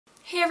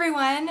Hey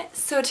everyone!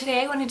 So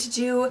today I wanted to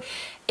do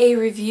a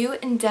review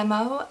and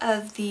demo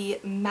of the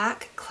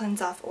MAC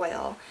Cleanse Off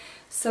Oil.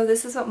 So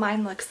this is what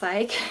mine looks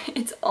like.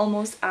 It's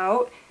almost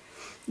out.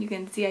 You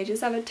can see I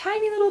just have a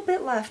tiny little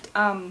bit left.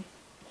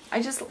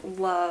 I just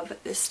love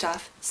this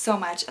stuff so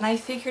much, and I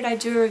figured I'd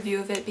do a review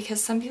of it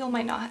because some people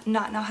might not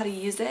know how to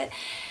use it,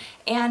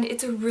 and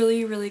it's a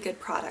really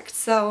good product.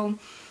 So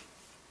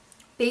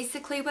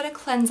basically what a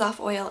cleanse off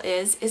oil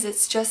is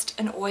it's just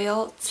an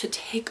oil to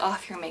take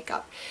off your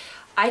makeup.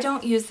 I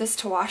don't use this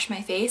to wash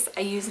my face.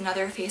 I use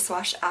another face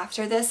wash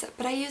after this,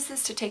 but I use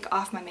this to take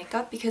off my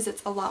makeup because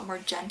it's a lot more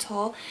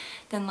gentle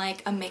than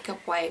like a makeup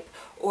wipe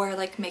or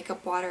like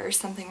makeup water or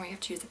something where you have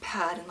to use a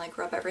pad and like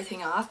rub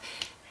everything off.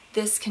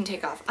 This can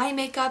take off eye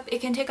makeup,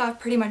 it can take off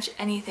pretty much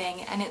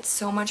anything, and it's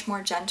so much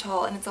more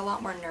gentle and it's a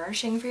lot more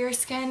nourishing for your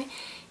skin.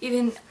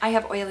 Even I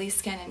have oily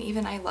skin, and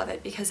even I love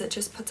it because it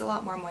just puts a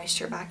lot more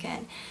moisture back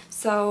in.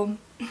 So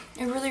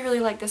I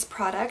really like this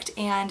product,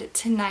 and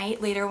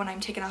tonight, later when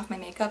I'm taking off my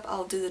makeup,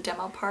 I'll do the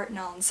demo part and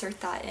I'll insert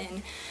that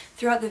in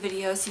throughout the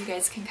video so you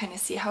guys can kind of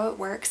see how it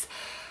works.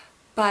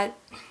 But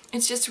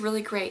it's just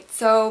really great.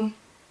 So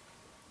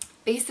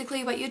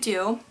basically what you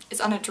do is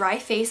on a dry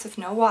face with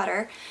no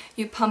water,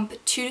 you pump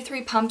 2 to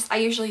 3 pumps. I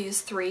usually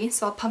use 3,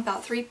 so I'll pump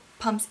out 3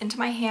 pumps into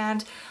my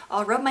hand.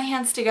 I'll rub my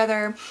hands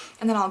together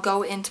and then I'll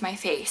go into my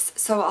face.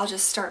 So I'll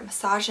just start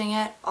massaging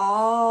it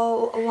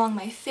all along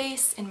my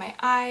face, in my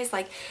eyes,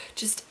 like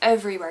just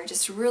everywhere,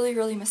 just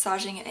really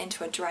massaging it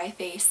into a dry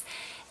face.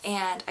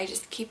 And I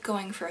just keep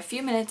going for a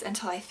few minutes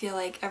until I feel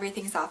like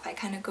everything's off. I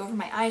kind of go over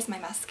my eyes, my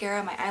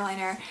mascara, my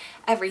eyeliner,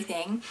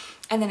 everything.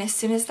 And then as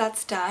soon as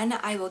that's done,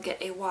 I will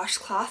get a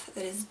washcloth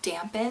that is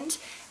dampened,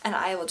 and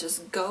I will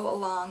just go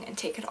along and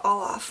take it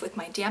all off with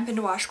my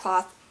dampened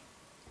washcloth,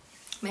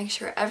 make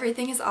sure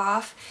everything is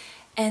off,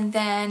 and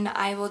then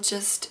I will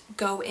just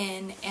go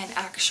in and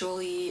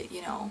actually,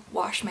 you know,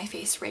 wash my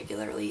face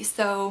regularly.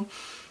 So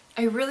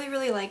I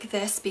really like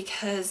this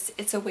because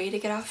it's a way to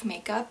get off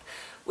makeup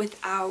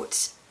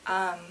without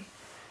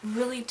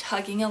really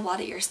tugging a lot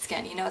at your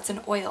skin. You know, it's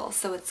an oil,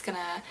 so it's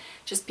gonna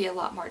just be a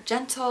lot more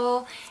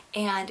gentle,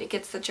 and it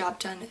gets the job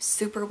done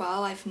super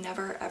well. I've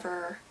never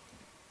ever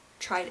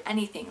tried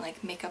anything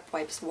like makeup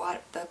wipes,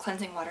 the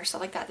cleansing water,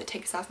 stuff like that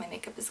takes off my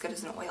makeup as good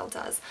as an oil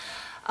does.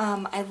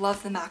 I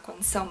love the MAC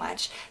one so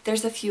much.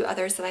 There's a few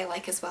others that I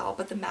like as well,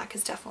 but the MAC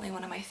is definitely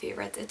one of my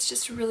favorites. It's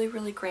just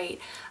really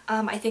great.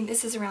 I think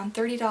this is around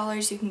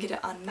 $30. You can get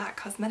it on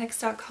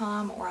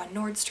maccosmetics.com or on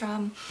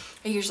Nordstrom.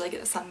 I usually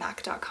get this on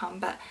mac.com,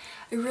 but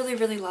I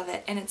really love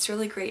it, and it's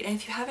really great. And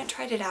if you haven't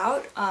tried it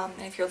out, and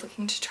if you're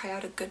looking to try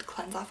out a good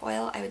cleanse off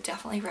oil, I would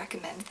definitely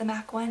recommend the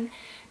MAC one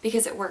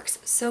because it works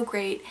so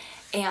great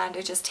and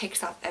it just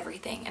takes off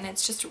everything, and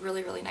it's just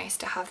really nice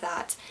to have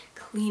that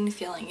clean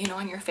feeling, you know,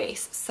 on your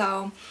face.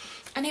 So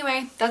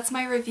anyway, that's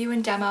my review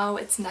and demo.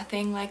 It's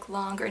nothing like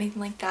long or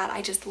anything like that.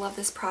 I just love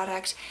this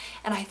product,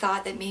 and I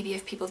thought that maybe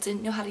if people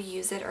didn't know how to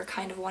use it or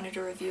kind of wanted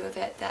a review of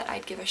it, that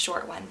I'd give a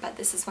short one, but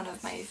this is one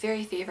of my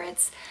very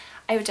favorites.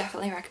 I would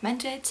definitely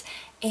recommend it,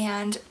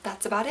 and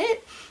that's about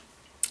it.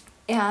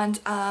 And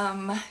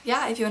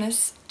yeah, if you want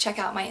to check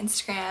out my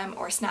Instagram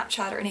or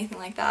Snapchat or anything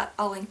like that,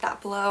 I'll link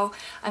that below.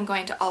 I'm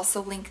going to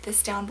also link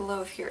this down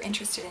below if you're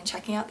interested in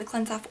checking out the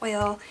Cleanse Off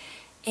Oil,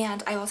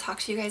 and I will talk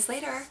to you guys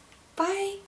later. Bye!